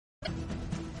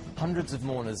Hundreds of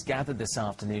mourners gathered this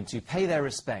afternoon to pay their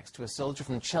respects to a soldier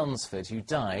from Chelmsford who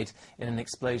died in an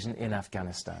explosion in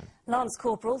Afghanistan. Lance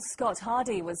Corporal Scott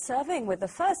Hardy was serving with the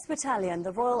 1st Battalion,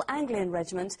 the Royal Anglian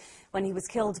Regiment, when he was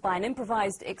killed by an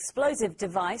improvised explosive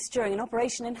device during an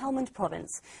operation in Helmand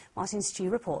Province. Martin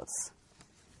Stew reports.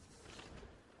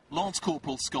 Lance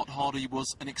Corporal Scott Hardy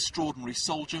was an extraordinary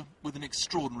soldier with an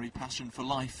extraordinary passion for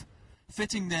life.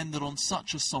 Fitting then that on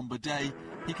such a sombre day,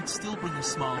 he could still bring a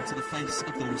smile to the face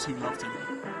of those who loved him.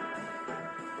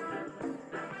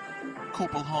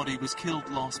 Corporal Hardy was killed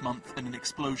last month in an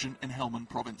explosion in Helmand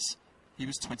Province. He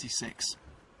was 26.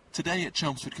 Today at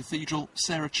Chelmsford Cathedral,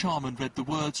 Sarah Charman read the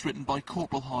words written by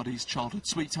Corporal Hardy's childhood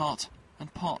sweetheart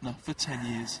and partner for 10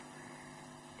 years.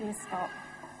 Dear Scott,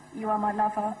 you are my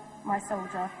lover, my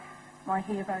soldier, my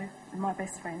hero and my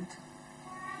best friend.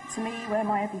 To me, you were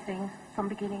my everything, from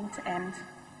beginning to end.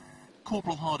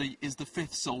 Corporal Hardy is the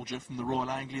 5th soldier from the Royal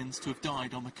Anglians to have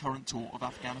died on the current tour of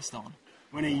Afghanistan.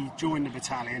 When he joined the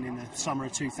battalion in the summer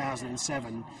of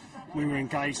 2007, we were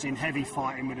engaged in heavy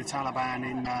fighting with the Taliban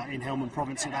in Helmand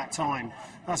Province at that time.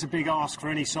 That's a big ask for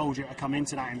any soldier to come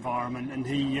into that environment, and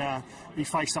he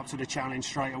faced up to the challenge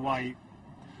straight away.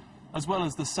 As well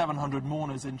as the 700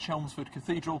 mourners in Chelmsford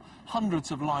Cathedral, hundreds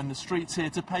have lined the streets here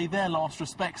to pay their last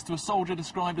respects to a soldier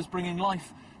described as bringing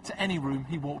life to any room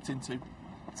he walked into.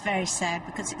 It's very sad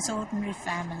because it's ordinary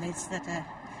families that are,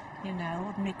 you know,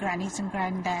 ordinary grannies and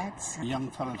granddads. A young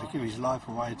fellow to give his life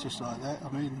away just like that, I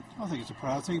mean, I think it's a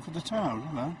proud thing for the town,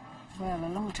 you know. Well,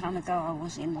 a long time ago I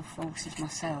was in the forces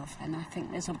myself, and I think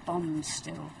there's a bond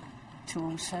still to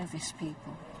all service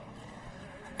people.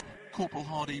 Corporal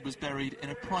Hardy was buried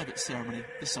in a private ceremony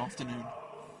this afternoon.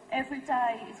 Every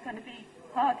day is going to be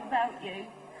hard without you.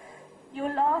 Your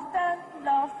laughter,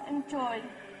 laugh and joy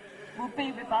will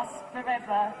be with us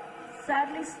forever.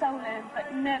 Sadly stolen,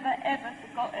 but never ever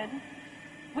forgotten.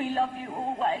 We love you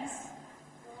always.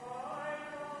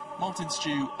 Martin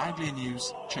Stew, Anglian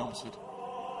News, Chelmsford.